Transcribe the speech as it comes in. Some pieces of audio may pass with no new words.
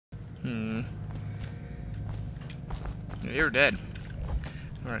You're dead.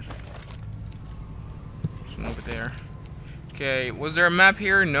 Alright. There's one over there. Okay, was there a map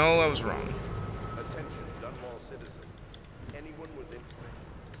here? No, I was wrong. Attention, Dunwall citizen. Anyone within...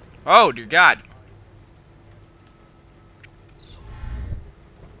 Oh, dear God.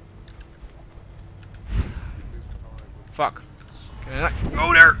 Fuck. Can I not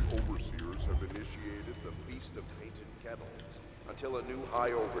go there? Overseers have initiated the Feast of Painted Kettles until a new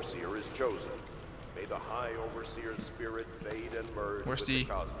High Overseer is chosen. May the High Overseer's spirit fade and merge Where's with the...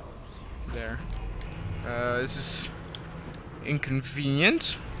 the cosmos. There. This is...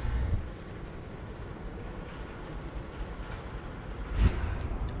 inconvenient.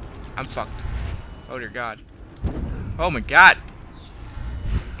 I'm fucked. Oh dear God. Oh my God.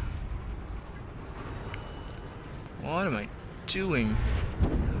 What am I doing?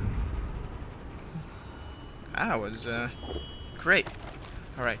 That was great.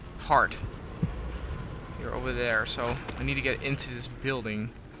 Alright, heart. You're over there, so I need to get into this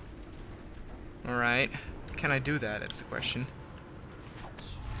building. Alright. Can I do that? That's the question.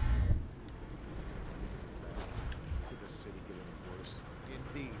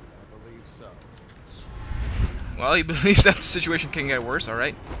 Well, he believes that the situation can get worse,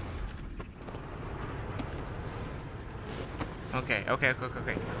 alright? Okay.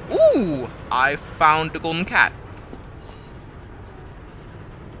 Ooh! I found the golden cat.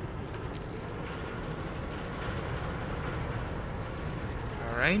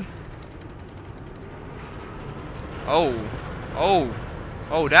 Alright. Oh,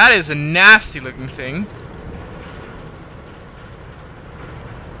 that is a nasty looking thing.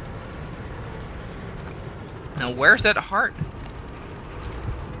 Now, where's that heart?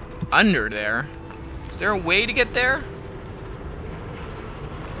 Under there. Is there a way to get there?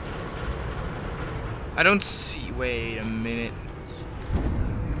 I don't see. Wait a minute.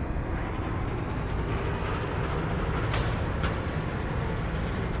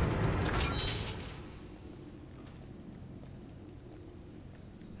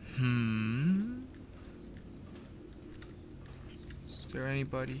 Is there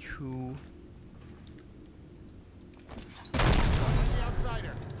anybody who...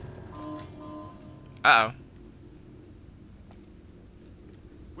 Uh-oh.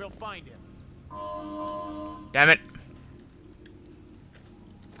 We'll find him. Damn it.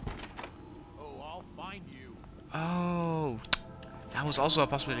 Oh, I'll find you. Oh. That was also a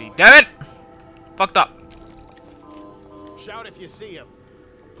possibility. Damn it! Fucked up. Shout if you see him.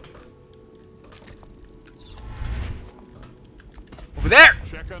 Over there!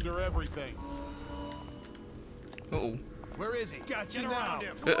 Check under everything. Uh-oh. Where is he? Got you now.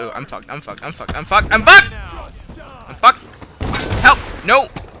 Uh-oh, I'm fucked. I'm fucked. Help! No!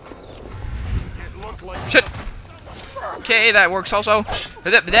 Shit! Okay, that works also.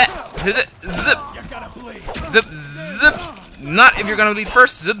 Zip, zip. Zip, zip. Not if you're gonna bleed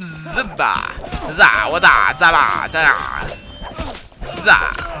first. Zip, zipba. Za, wada, zaba, za.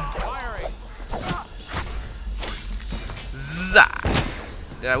 Za. Za.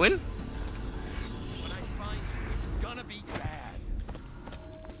 Did I win? When I find you, it's gonna be bad.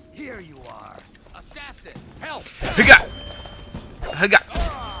 Here you are. Assassin, help! Higa! Higa!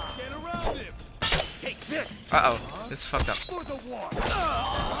 Get around him! Take this! Uh-oh. This is fucked up. For the war! Okay.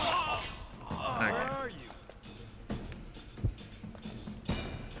 Where are you?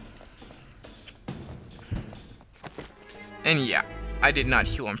 And yeah, I did not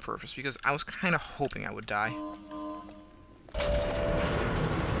heal on purpose because I was kind of hoping I would die.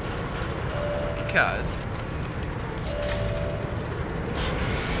 Because...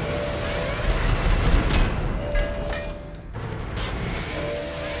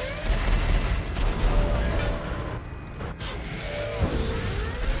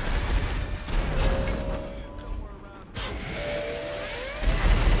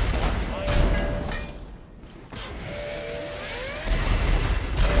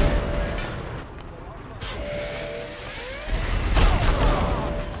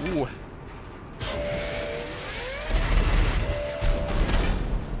 Ooh.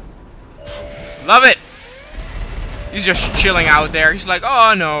 Love it! He's just chilling out there. He's like,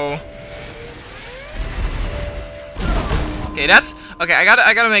 oh no. Okay, that's okay. I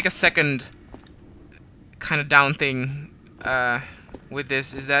gotta make a second kind of down thing with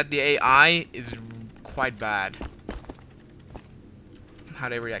this. Is that the AI is quite bad. How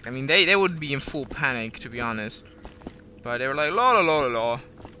they react. I mean, they would be in full panic, to be honest. But they were like, la la la la la.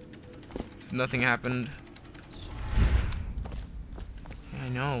 Nothing happened. I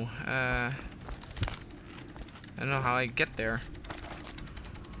know. I don't know how I get there.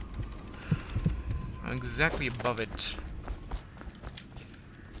 I'm exactly above it.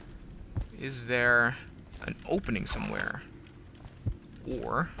 Is there an opening somewhere?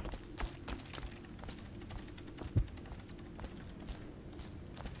 Or...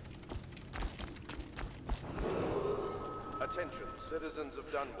 Attention, citizens of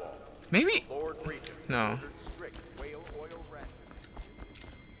Dunwall. maybe... Lord Regent No. ordered strict whale oil rationing.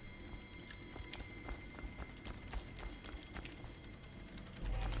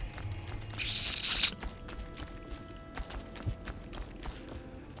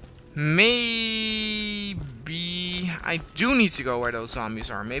 Maybe I do need to go where those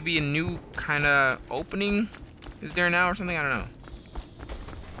zombies are. Maybe a new kind of opening is there now or something? I don't know.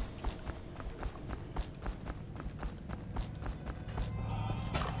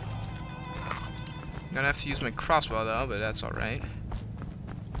 Gonna have to use my crossbow though, but that's alright.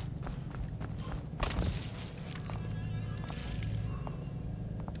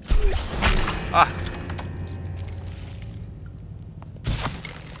 Ah!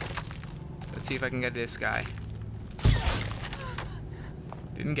 Let's see if I can get this guy.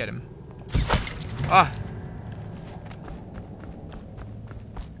 Didn't get him. Ah!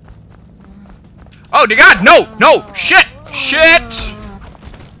 Oh, dear God! No! No! Shit! Shit!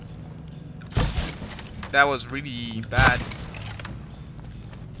 That was really bad.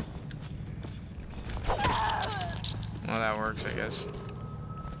 Well, that works, I guess. Due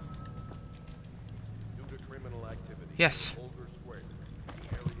to criminal activity, Yes. Boulder Square,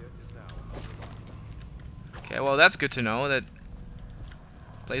 the area is now under lock. Okay, well, that's good to know that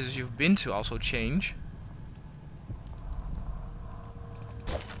places you've been to also change.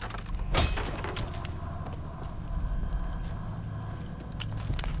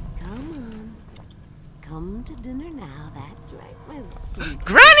 Come on. Come to dinner now. That's right, my sweet.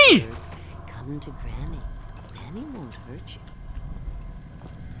 Granny! birds. Come to Granny. Granny won't hurt you.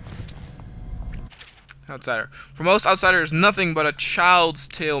 Outsider. For most outsiders, nothing but a child's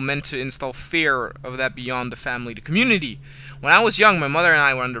tale meant to instill fear of that beyond the family, the community. When I was young, my mother and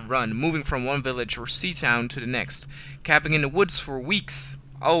I were on the run, moving from one village or sea town to the next, camping in the woods for weeks,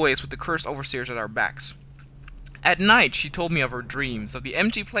 always with the cursed overseers at our backs. At night, she told me of her dreams, of the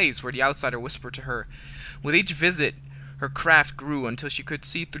empty place where the outsider whispered to her. With each visit, her craft grew until she could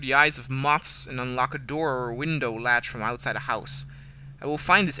see through the eyes of moths and unlock a door or a window latch from outside a house. I will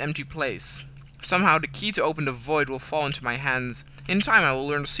find this empty place. Somehow the key to open the void will fall into my hands. In time I will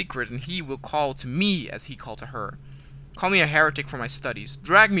learn the secret, and he will call to me as he called to her. Call me a heretic for my studies.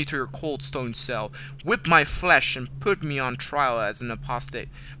 Drag me to your cold stone cell. Whip my flesh and put me on trial as an apostate.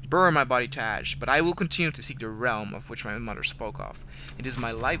 Burn my body to ash. But I will continue to seek the realm of which my mother spoke of. It is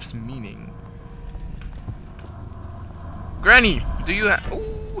my life's meaning. Granny, do you have...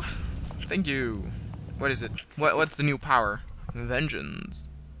 Ooh, thank you. What is it? What's the new power? Vengeance.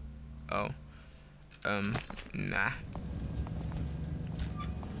 Oh. Nah.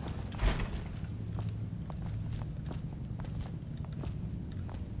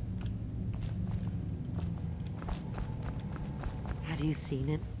 Have you seen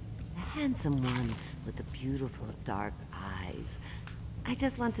him? The handsome one with the beautiful dark eyes. I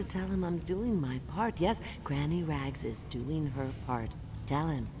just want to tell him I'm doing my part. Yes, Granny Rags is doing her part. Tell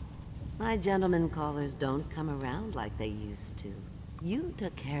him. My gentlemen callers don't come around like they used to. You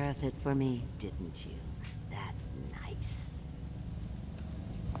took care of it for me, didn't you? That's nice.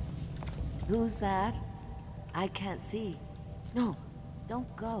 Who's that? I can't see. No,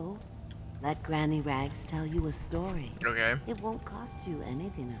 don't go. Let Granny Rags tell you a story. Okay. It won't cost you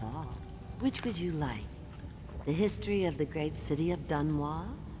anything at all. Which would you like? The history of the great city of Dunwall?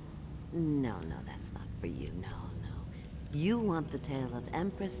 No, that's not for you. No. You want the tale of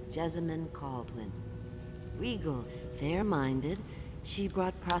Empress Jessamine Caldwin. Regal, fair-minded, she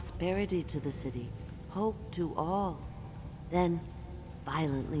brought prosperity to the city, hope to all. Then,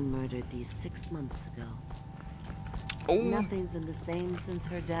 violently murdered these 6 months ago. Oh. Nothing's been the same since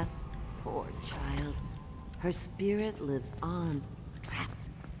her death. Poor child. Her spirit lives on, trapped,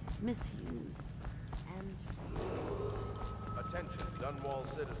 misused, and... Attention, Dunwall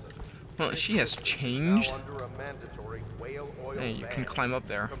citizens. Well, she has changed. Now under a mandatory whale oil Hey, you can ban. climb up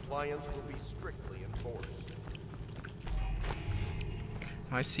there. Compliance will be strictly enforced.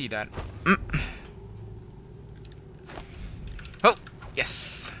 I see that. Oh,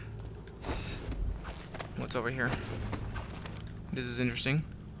 yes. What's over here? This is interesting.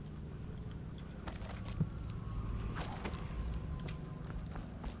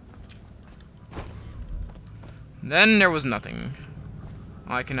 Then there was nothing.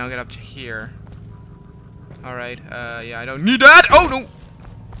 Oh, I can now get up to here. Alright, yeah, I don't need that! Oh, no!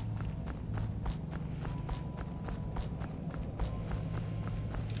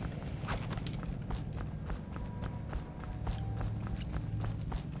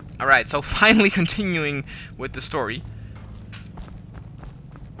 Alright, so finally continuing with the story.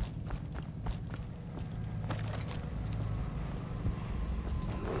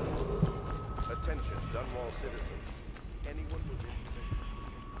 Attention, Dunwall citizens. Anyone within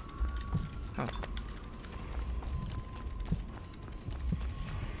Oh.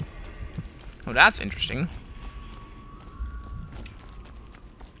 Oh, that's interesting.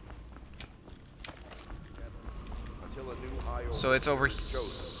 until a new High So it's over Overseer is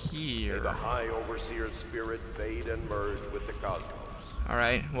chosen. May here. the High Overseer's spirit fade and merge with the cosmos.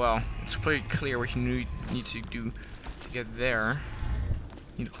 Alright, well, it's pretty clear what you need to do to get there.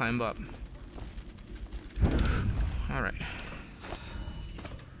 Need to climb up. Alright.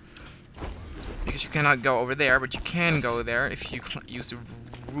 Because you cannot go over there, but you can go there if you use the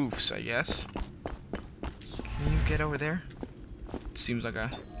roofs, I guess. Can you get over there? It seems like a...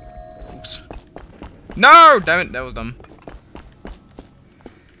 Oops. No! Damn it, that was dumb.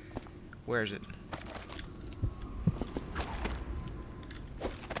 Where is it?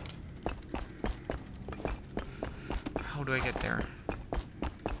 How do I get there?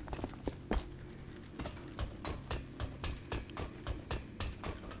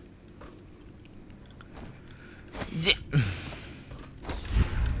 Yeah.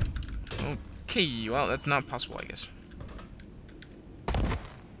 Okay, well, that's not possible, I guess.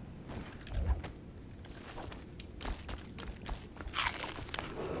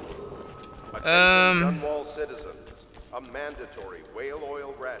 Dunwall citizens, a mandatory whale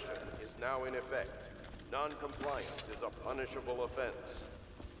oil ration is now in effect. Non-compliance is a punishable offense.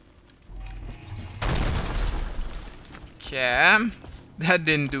 Cam, that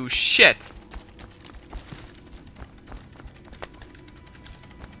didn't do shit.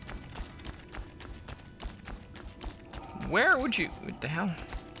 Where would you... What the hell?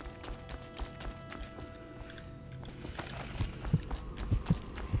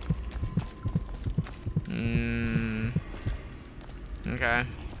 Okay.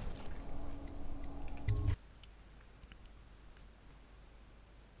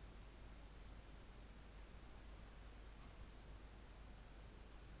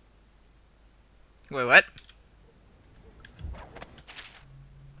 Wait, what?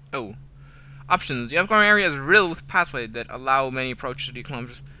 Oh. Options. The upcoming area is riddled with pathways that allow many approaches to the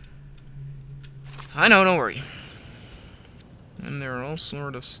kilometers. I know, don't worry. And there are all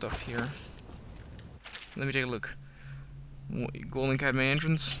sort of stuff here. Let me take a look. Golden Cat main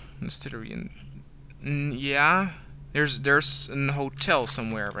entrance? Mysterian. Yeah. There's an hotel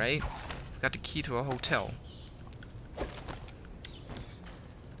somewhere, right? We got the key to a hotel.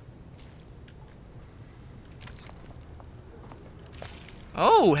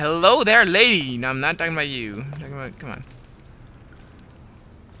 Oh, hello there, lady. No, I'm not talking about you. I'm talking about, come on.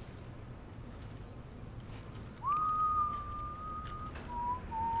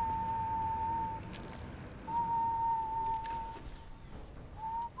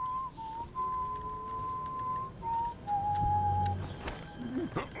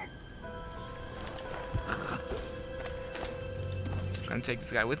 I'm gonna take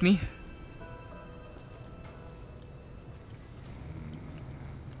this guy with me.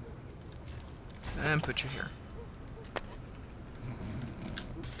 And put you here.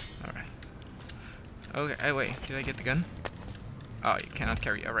 Alright. Okay, hey, wait, did I get the gun? Oh, you cannot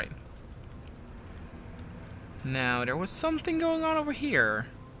carry, alright. Now, there was something going on over here.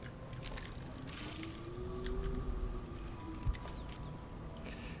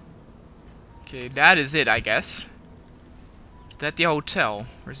 Okay, that is it, I guess. Is that the hotel?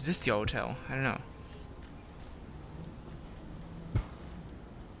 Or is this the hotel? I don't know.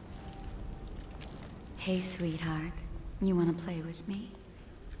 Hey, sweetheart. You want to play with me?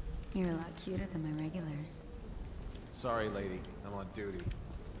 You're a lot cuter than my regulars. Sorry, lady. I'm on duty.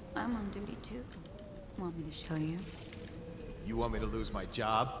 I'm on duty, too. Want me to show you? You want me to lose my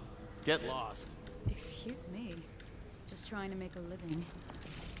job? Get lost. Excuse me. Just trying to make a living.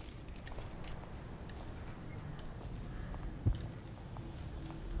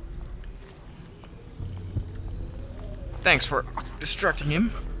 Thanks for distracting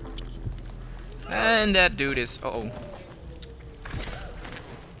him. And that dude is... Uh-oh.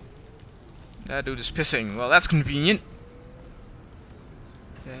 That dude is pissing. Well, that's convenient.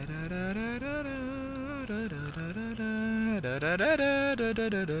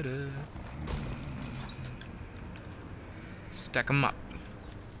 Stack them up.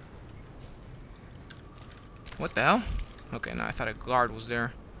 What the hell? Okay, no, I thought a guard was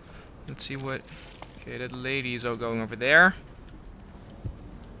there. Let's see what... Okay, that lady's all going over there.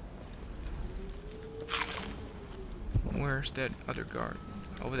 Where's that other guard?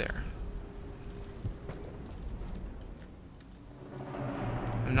 Over there.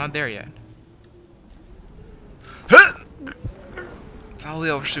 I'm not there yet. It's all the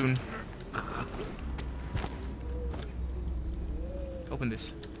way over soon. Open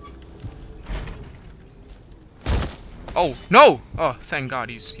this. Oh no! Oh, thank God,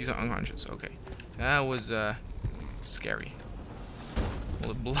 he's unconscious. Okay, that was scary. All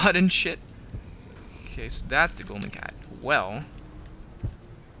the blood and shit. Okay, so that's the golden cat. Well,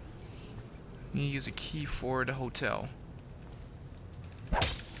 you use a key for the hotel.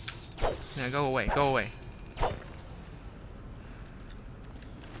 Now go away, go away.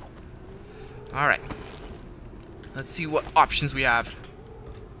 Alright. Let's see what options we have.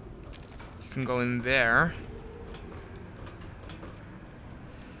 You can go in there.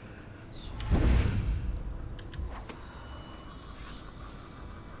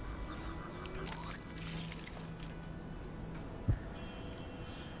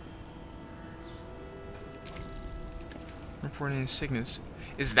 Reporting sickness.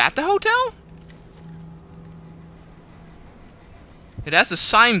 Is that the hotel? It has a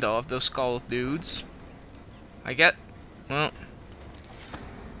sign though of those skull dudes. I get. Well.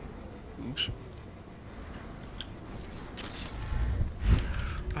 Oops.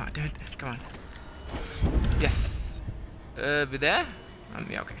 Ah, damn it. Come on. Yes. Over there?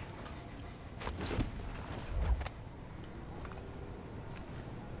 Yeah, okay.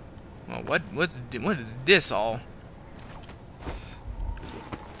 Well, what is this all?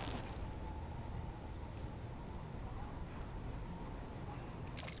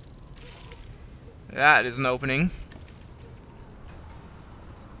 That is an opening.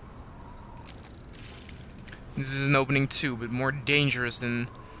 This is an opening too, but more dangerous than...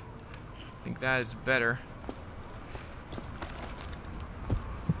 I think that is better.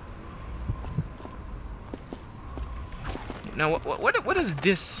 Now, what is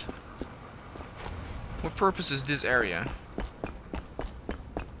this? What purpose is this area?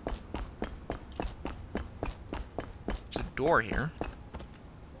 There's a door here.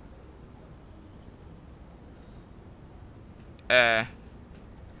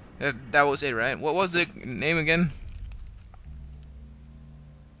 That was it, right? What was the name again?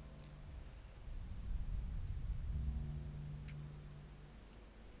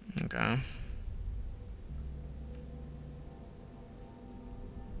 Okay.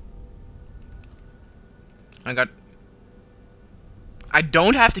 I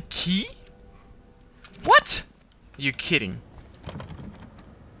don't have the key? What? You're kidding.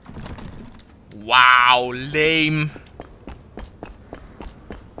 Wow, lame.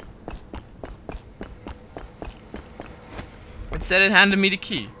 It said it handed me the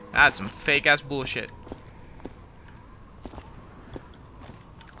key. That's some fake ass bullshit.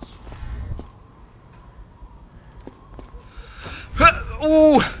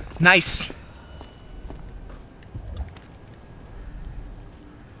 Ooh, nice.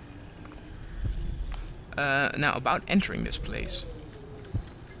 Now about entering this place.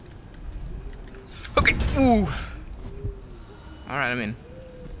 Okay. Ooh. All right, I'm in.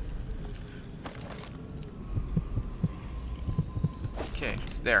 Okay,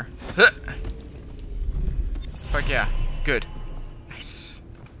 it's there. Huh. Fuck yeah. Good. Nice.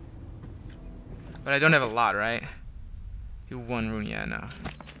 But I don't have a lot, right? You have one rune, yeah, no.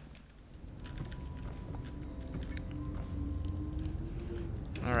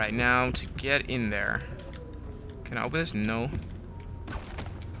 Alright, now to get in there. Can I open this? No.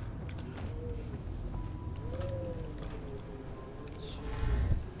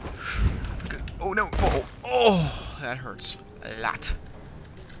 Oh no! Oh, oh, that hurts a lot.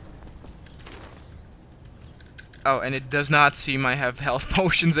 Oh, and it does not seem I have health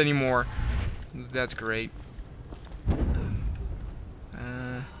potions anymore. That's great.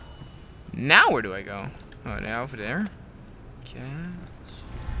 Now where do I go? Oh, now over there? Okay.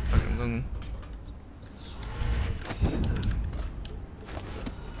 Fuck it, I'm going.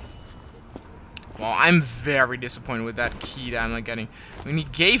 Well, I'm very disappointed with that key that I'm not getting. I mean, he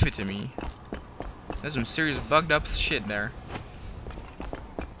gave it to me. There's some serious bugged up shit there.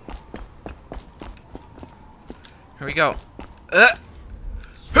 Here we go. Oh,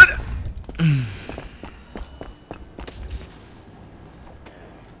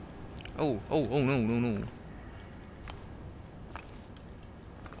 no.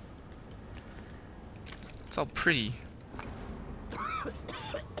 It's all pretty.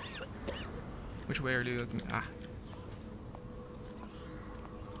 Which way are you looking? Ah.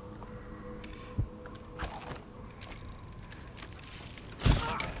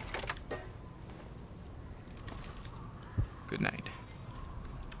 Good night.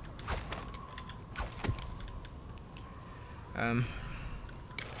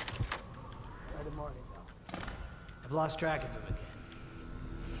 I've lost track of him again.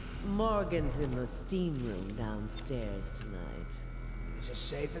 Morgan's in the steam room downstairs tonight. Is it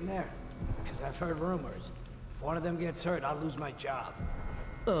safe in there? Because I've heard rumors. If one of them gets hurt, I'll lose my job.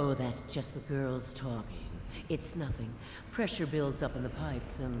 Oh, that's just the girls talking. It's nothing. Pressure builds up in the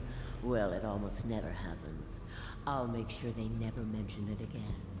pipes and, well, it almost never happens. I'll make sure they never mention it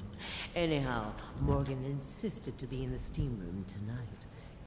again. Anyhow, Morgan insisted to be in the steam room tonight.